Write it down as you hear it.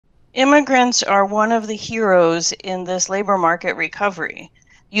Immigrants are one of the heroes in this labor market recovery.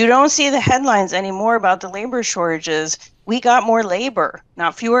 You don't see the headlines anymore about the labor shortages. We got more labor,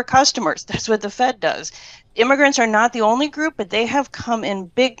 not fewer customers. That's what the Fed does. Immigrants are not the only group, but they have come in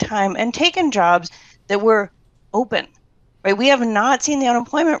big time and taken jobs that were open. Right? We have not seen the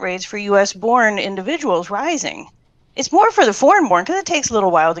unemployment rates for US born individuals rising. It's more for the foreign born because it takes a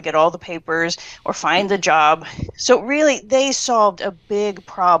little while to get all the papers or find the job. So really, they solved a big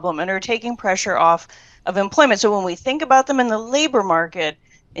problem and are taking pressure off of employment. So when we think about them in the labor market,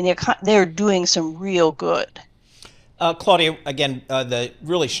 they're doing some real good. Claudia, again, the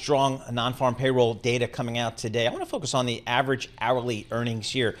really strong non-farm payroll data coming out today. I want to focus on the average hourly earnings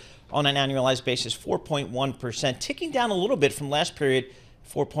here on an annualized basis, 4.1%, ticking down a little bit from last period,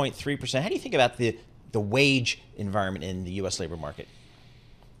 4.3%. How do you think about the wage environment in the U.S. labor market?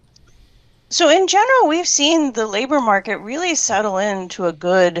 So in general, we've seen the labor market really settle into a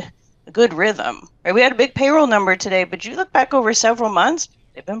good rhythm. Right? We had a big payroll number today, but you look back over several months,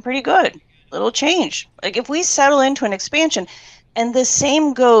 they've been pretty good. Little change. Like if we settle into an expansion, and the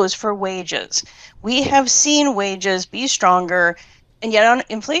same goes for wages. We have seen wages be stronger, and yet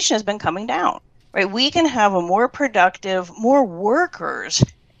inflation has been coming down. Right? We can have a more productive, more workers,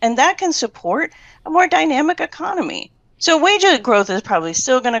 and that can support a more dynamic economy. So wage growth is probably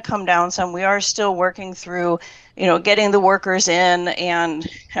still going to come down some. We are still working through, getting the workers in, and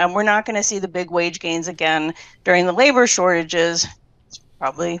we're not going to see the big wage gains again during the labor shortages. It's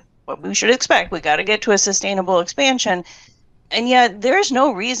probably what we should expect. We got to get to a sustainable expansion. And yet there's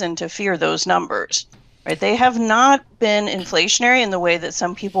no reason to fear those numbers, right? They have not been inflationary in the way that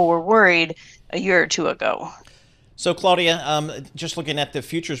some people were worried a year or two ago. So, Claudia, just looking at the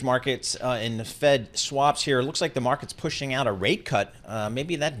futures markets and the Fed swaps here, it looks like the market's pushing out a rate cut.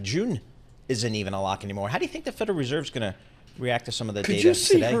 Maybe that June isn't even a lock anymore. How do you think the Federal Reserve's going to react to some of the data today? Could you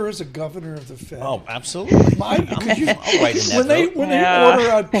see her as a governor of the Fed? Oh, absolutely. I'll write in that when they order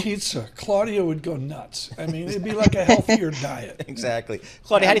out pizza, Claudia would go nuts. I mean, it'd be like a healthier diet. Exactly.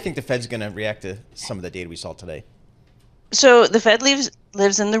 Claudia, how do you think the Fed's going to react to some of the data we saw today? So the Fed lives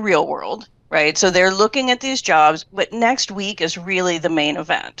in the real world. Right. So they're looking at these jobs, but next week is really the main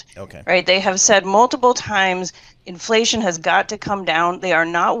event. Okay. Right. They have said multiple times inflation has got to come down. They are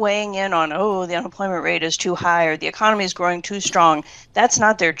not weighing in on, the unemployment rate is too high or the economy is growing too strong. That's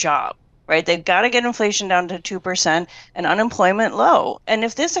not their job. Right. They've got to get inflation down to 2% and unemployment low. And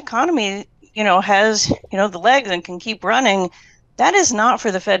if this economy, has, the legs and can keep running, that is not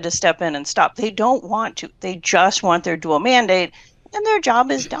for the Fed to step in and stop. They don't want to. They just want their dual mandate and their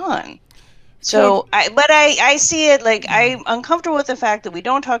job is done. So, I see it like I'm uncomfortable with the fact that we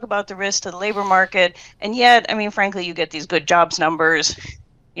don't talk about the risk to the labor market. And yet, frankly, you get these good jobs numbers,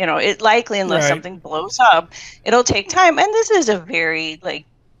 it likely, unless something blows up, it'll take time. And this is a very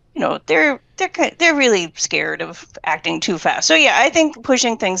they're really scared of acting too fast. So, yeah, I think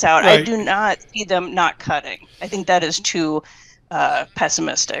pushing things out, I do not see them not cutting. I think that is too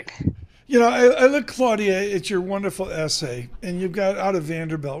pessimistic. I look, Claudia, at your wonderful essay, and you've got out of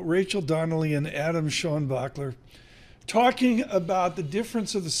Vanderbilt, Rachel Donnelly and Adam Schoenbachler talking about the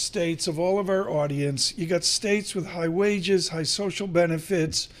difference of the states of all of our audience. You got states with high wages, high social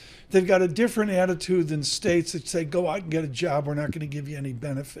benefits. They've got a different attitude than states that say, go out and get a job. We're not going to give you any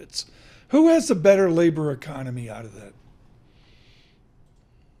benefits. Who has the better labor economy out of that?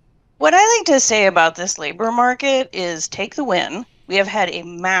 What I like to say about this labor market is take the win. We have had a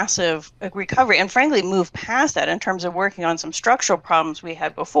massive recovery and frankly moved past that in terms of working on some structural problems we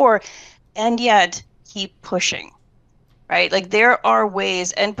had before, and yet keep pushing, right? Like there are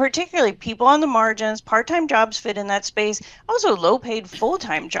ways, and particularly people on the margins, part-time jobs fit in that space, also low-paid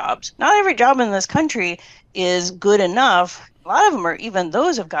full-time jobs. Not every job in this country is good enough. A lot of them are, even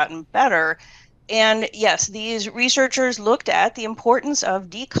those have gotten better. And yes, these researchers looked at the importance of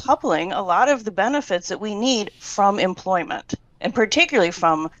decoupling a lot of the benefits that we need from employment, and particularly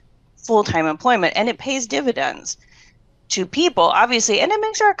from full-time employment, and it pays dividends to people, obviously, and it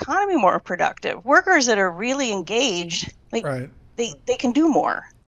makes our economy more productive. Workers that are really engaged, they can do more.